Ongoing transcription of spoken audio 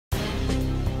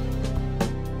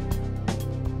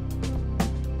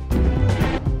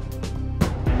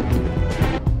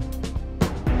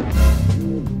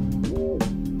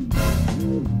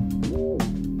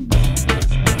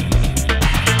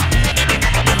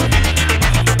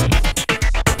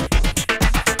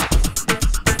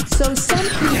So some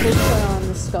people put on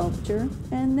the sculpture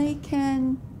and they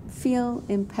can feel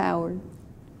empowered.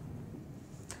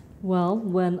 Well,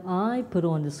 when I put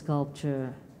on the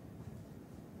sculpture,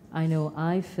 I know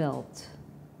I felt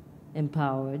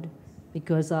empowered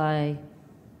because I,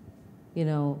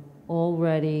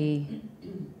 already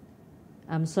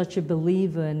am such a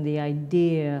believer in the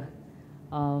idea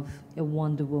of a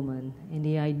Wonder Woman, in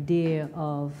the idea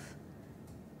of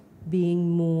being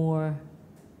more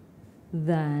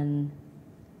than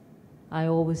I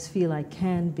always feel I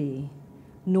can be,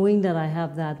 knowing that I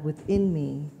have that within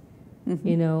me,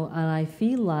 and I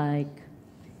feel like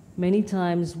many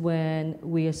times when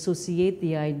we associate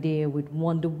the idea with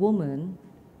Wonder Woman,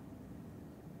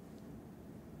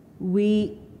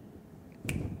 we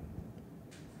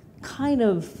kind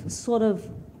of sort of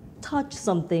touch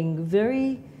something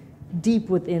very deep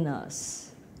within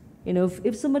us.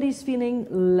 If somebody's feeling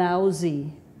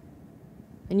lousy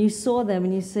and you saw them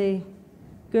and you say,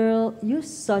 girl, you're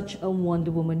such a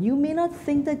Wonder Woman. You may not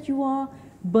think that you are,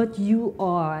 but you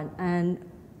are. And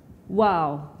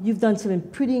wow, you've done some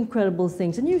pretty incredible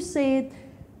things. And you say it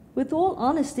with all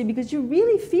honesty because you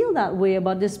really feel that way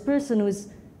about this person who's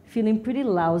feeling pretty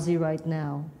lousy right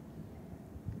now.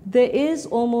 There is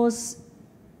almost,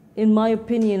 in my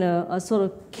opinion, a sort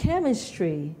of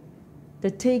chemistry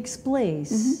that takes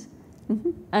place,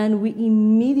 and we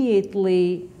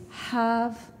immediately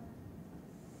have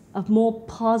a more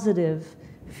positive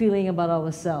feeling about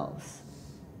ourselves,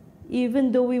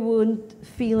 even though we weren't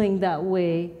feeling that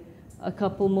way a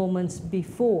couple moments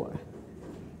before.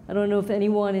 I don't know if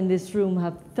anyone in this room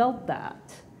have felt that,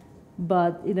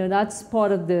 but that's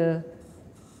part of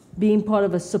being part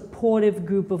of a supportive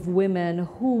group of women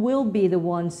who will be the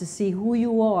ones to see who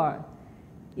you are,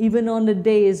 even on the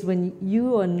days when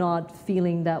you are not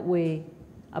feeling that way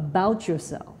about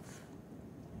yourself.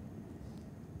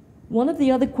 One of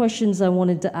the other questions I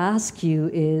wanted to ask you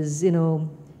is,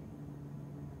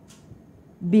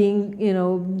 being,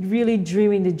 really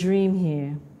dreaming the dream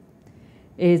here.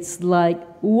 It's like,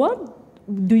 what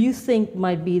do you think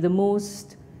might be the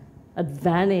most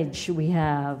advantage we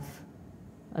have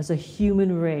as a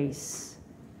human race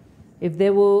if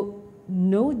there were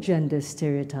no gender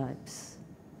stereotypes?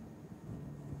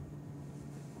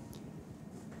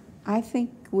 I think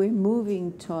we're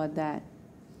moving toward that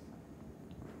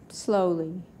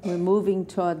slowly. We're moving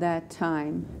toward that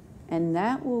time, and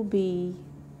that will be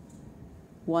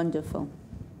wonderful.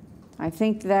 I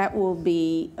think that will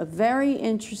be a very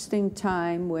interesting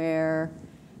time where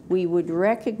we would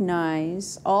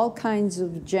recognize all kinds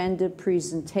of gender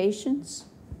presentations.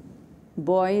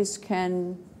 Boys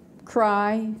can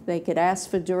cry, they could ask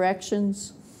for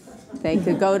directions, they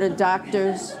could go to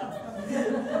doctors.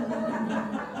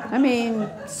 I mean,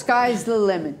 sky's the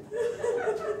limit.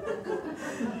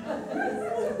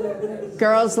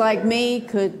 Girls like me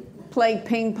could play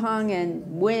ping pong and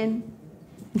win.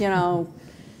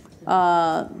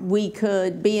 We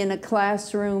could be in a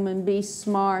classroom and be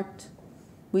smart.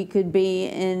 We could be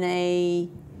in a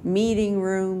meeting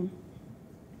room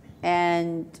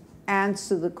and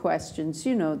answer the questions.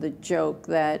 The joke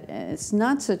that it's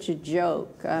not such a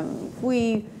joke.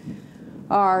 We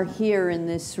are here in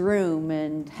this room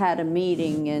and had a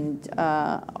meeting, and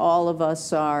all of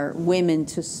us are women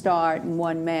to start, and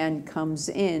one man comes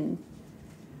in.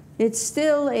 It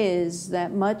still is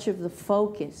that much of the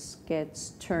focus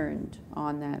gets turned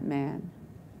on that man,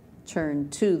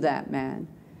 turned to that man.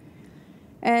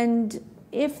 And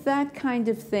if that kind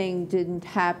of thing didn't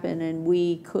happen and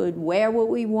we could wear what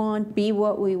we want, be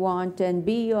what we want, and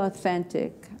be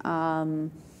authentic,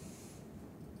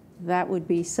 that would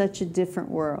be such a different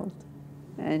world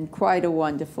and quite a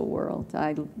wonderful world.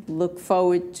 I look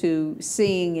forward to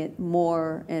seeing it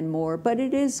more and more, but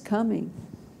it is coming.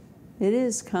 It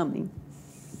is coming.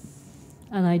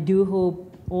 And I do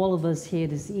hope all of us here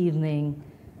this evening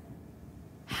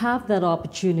have that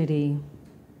opportunity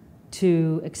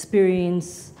to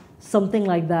experience something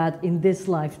like that in this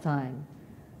lifetime.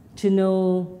 To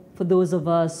know, for those of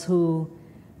us who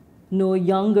know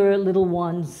younger little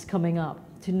ones coming up,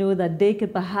 to know that they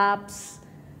could perhaps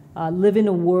live in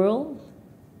a world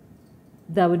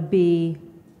that would be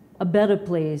a better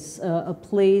place, a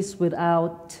place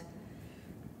without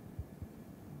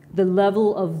the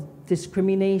level of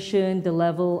discrimination, the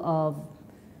level of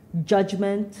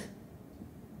judgment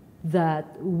that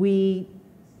we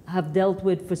have dealt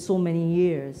with for so many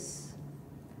years.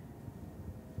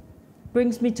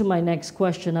 Brings me to my next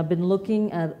question. I've been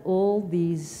looking at all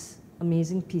these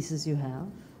amazing pieces you have,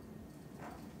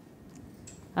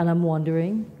 and I'm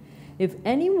wondering if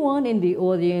anyone in the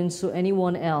audience or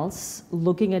anyone else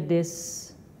looking at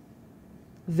this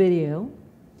video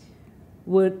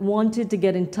wanted to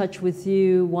get in touch with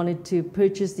you, wanted to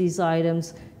purchase these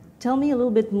items, tell me a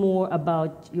little bit more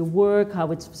about your work,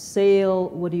 how it's for sale,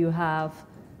 what do you have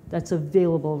that's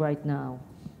available right now?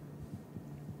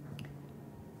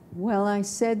 Well, I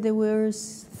said there were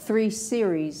 3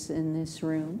 series in this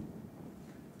room,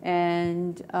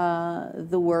 and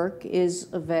the work is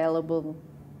available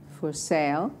for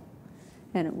sale.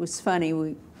 And it was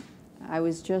funny, I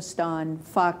was just on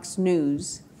Fox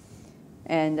News,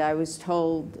 and I was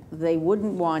told they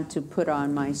wouldn't want to put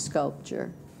on my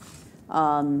sculpture,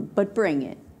 but bring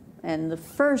it. And the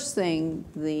first thing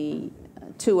the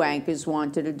 2 anchors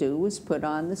wanted to do was put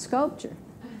on the sculpture.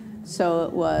 So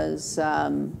it was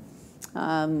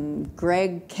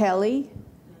Greg Kelly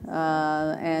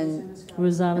and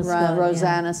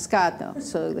Rosanna Scotto.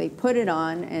 So they put it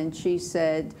on, and she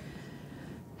said,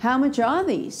 "How much are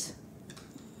these?"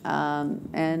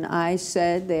 And I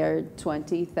said, "They're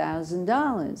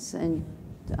 $20,000. And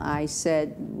I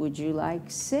said, "Would you like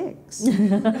 6?"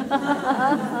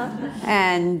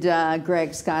 And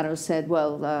Greg Scotto said,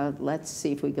 "Well, let's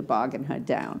see if we could bargain her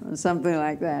down," or something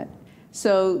like that.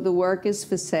 So the work is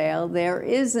for sale. There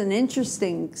is an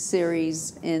interesting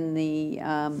series in the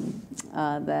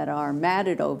that are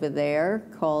matted over there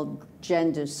called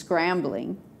Gender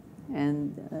Scrambling,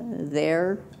 and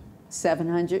they're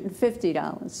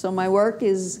 $750. So my work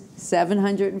is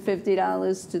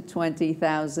 $750 to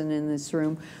 $20,000 in this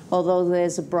room, although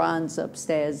there's a bronze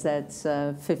upstairs that's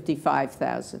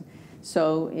 $55,000.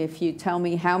 So if you tell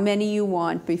me how many you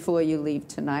want before you leave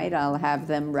tonight, I'll have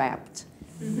them wrapped.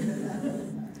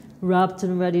 Wrapped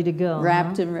and ready to go.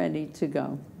 Wrapped and ready to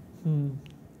go.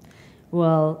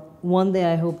 Well, one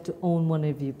day I hope to own one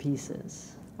of your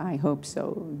pieces. I hope so.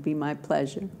 It would be my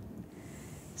pleasure.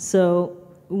 So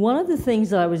one of the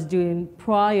things that I was doing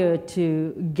prior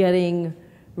to getting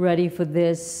ready for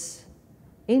this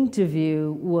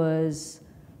interview was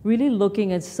really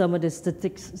looking at some of the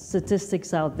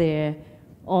statistics out there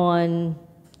on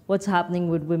what's happening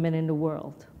with women in the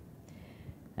world.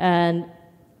 And,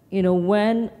 you know,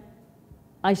 when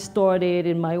I started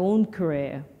in my own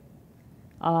career,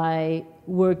 I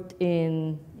worked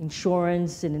in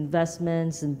insurance and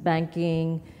investments and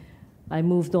banking. I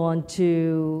moved on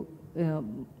to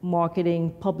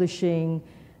marketing, publishing,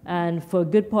 and for a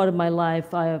good part of my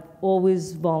life, I have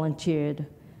always volunteered.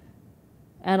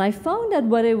 And I found that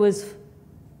whether it was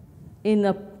in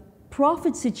a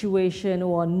profit situation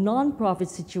or a non-profit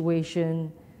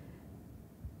situation,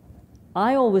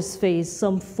 I always faced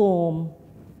some form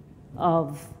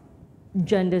of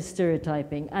gender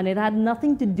stereotyping. And it had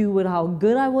nothing to do with how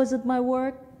good I was at my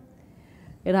work.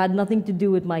 It had nothing to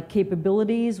do with my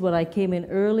capabilities, whether I came in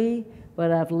early,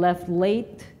 whether I've left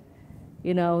late.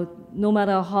 You know, no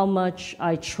matter how much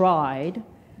I tried.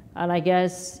 And I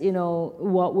guess, you know,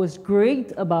 what was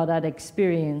great about that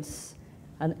experience,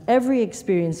 and every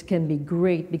experience can be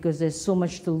great because there's so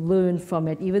much to learn from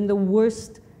it. Even the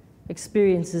worst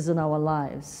experiences in our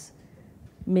lives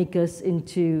make us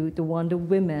into the wonder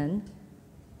women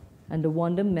and the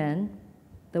wonder men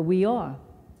that we are.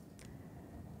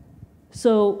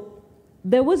 So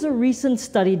there was a recent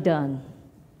study done,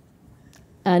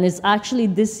 and it's actually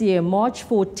this year, March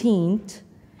 14th,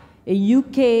 a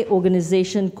UK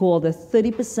organization called the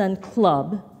 30%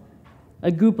 Club,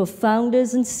 a group of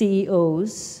founders and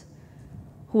CEOs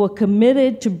who are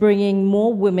committed to bringing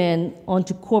more women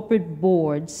onto corporate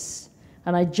boards.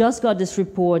 And I just got this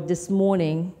report this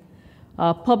morning,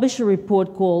 published a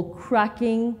report called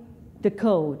Cracking the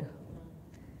Code.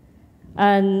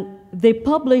 And they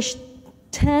published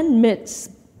 10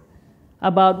 myths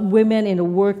about women in the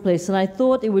workplace. And I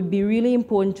thought it would be really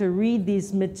important to read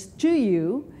these myths to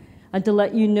you and to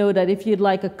let you know that if you'd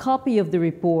like a copy of the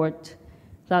report,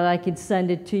 that I could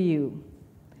send it to you.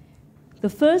 The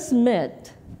first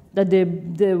myth that they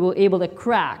were able to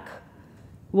crack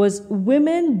was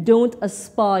women don't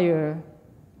aspire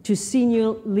to senior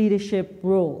leadership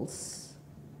roles.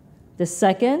 The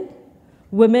second,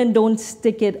 women don't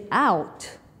stick it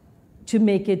out to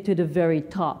make it to the very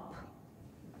top.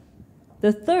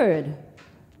 The third,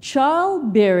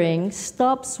 childbearing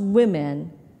stops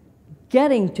women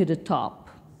getting to the top.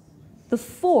 The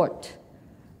fourth,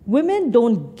 women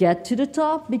don't get to the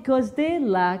top because they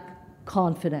lack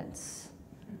confidence.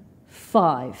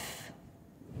 5,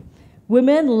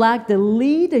 women lack the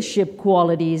leadership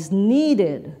qualities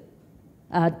needed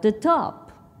at the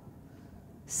top.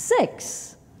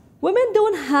 6, women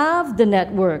don't have the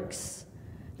networks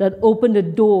that open the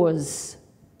doors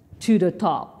to the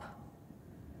top.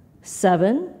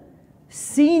 7,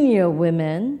 senior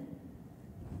women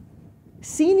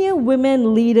Senior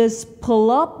women leaders pull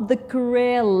up the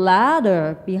career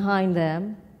ladder behind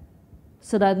them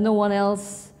so that no one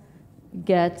else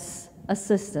gets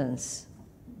assistance.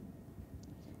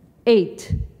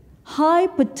 8, high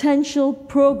potential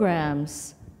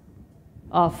programs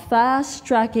are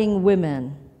fast-tracking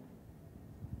women.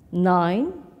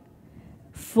 9,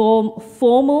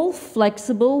 formal,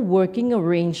 flexible working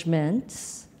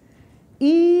arrangements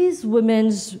ease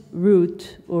women's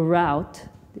route,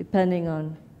 depending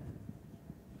on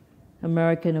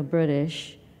American or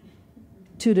British,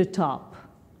 to the top.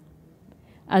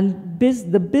 And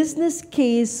the business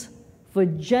case for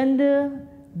gender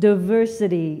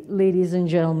diversity, ladies and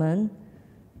gentlemen,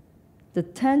 the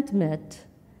 10th myth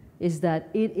is that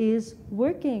it is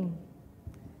working.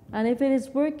 And if it is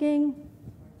working,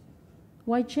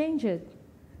 why change it?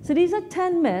 So these are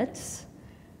 10 myths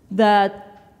that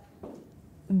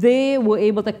they were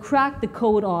able to crack the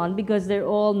code on because they're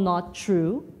all not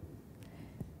true.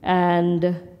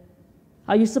 And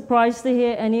are you surprised to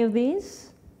hear any of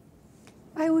these?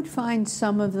 I would find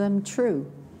some of them true.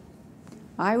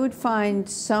 I would find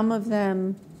some of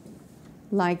them,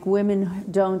 like women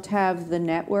don't have the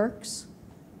networks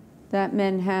that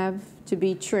men have, to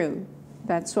be true.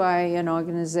 That's why an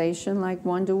organization like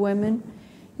Wonder Women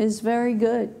is very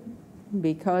good,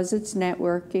 because it's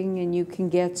networking and you can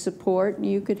get support and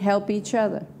you could help each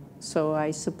other. So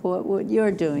I support what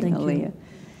you're doing, Thank Aaliyah. you.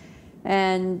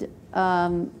 And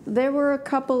there were a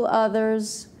couple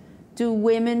others. Do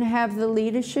women have the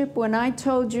leadership? When I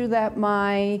told you that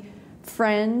my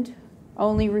friend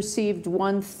only received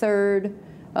 1/3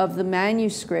 of the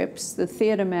manuscripts, the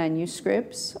theater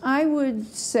manuscripts, I would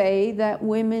say that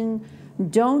women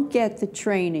don't get the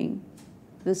training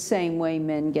the same way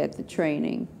men get the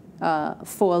training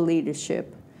for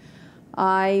leadership.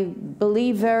 I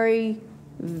believe very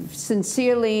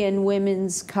sincerely in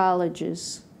women's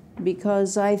colleges,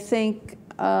 because I think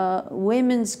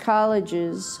women's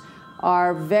colleges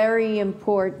are very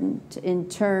important in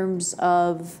terms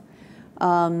of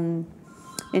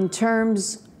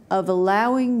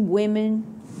allowing women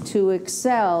to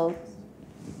excel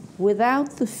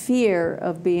without the fear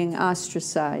of being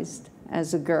ostracized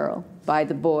as a girl by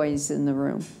the boys in the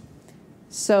room.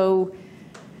 So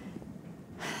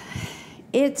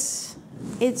it's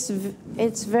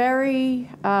very,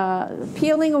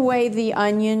 peeling away the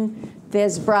onion,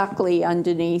 there's broccoli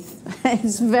underneath.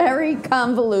 It's very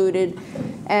convoluted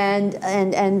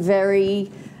and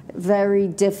very, very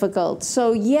difficult.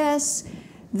 So yes,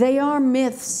 they are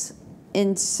myths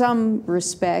in some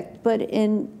respect, but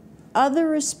in other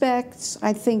respects,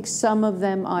 I think some of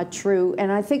them are true, and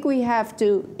I think we have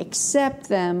to accept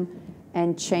them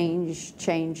and change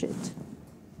it.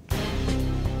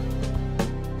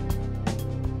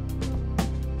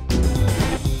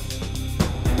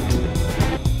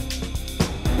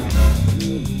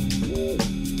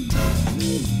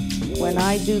 When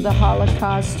I do the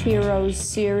Holocaust Heroes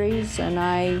series and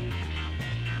I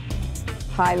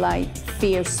highlight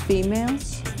fierce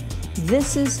females,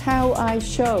 this is how I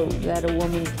show that a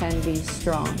woman can be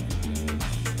strong.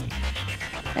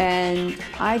 And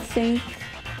I think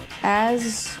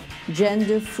as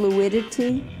gender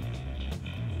fluidity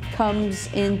comes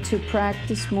into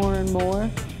practice more and more,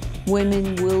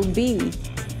 women will be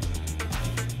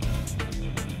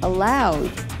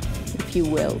allowed, if you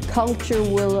will. Culture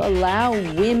will allow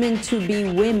women to be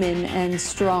women and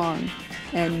strong,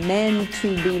 and men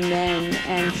to be men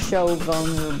and show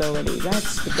vulnerability.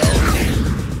 That's the goal.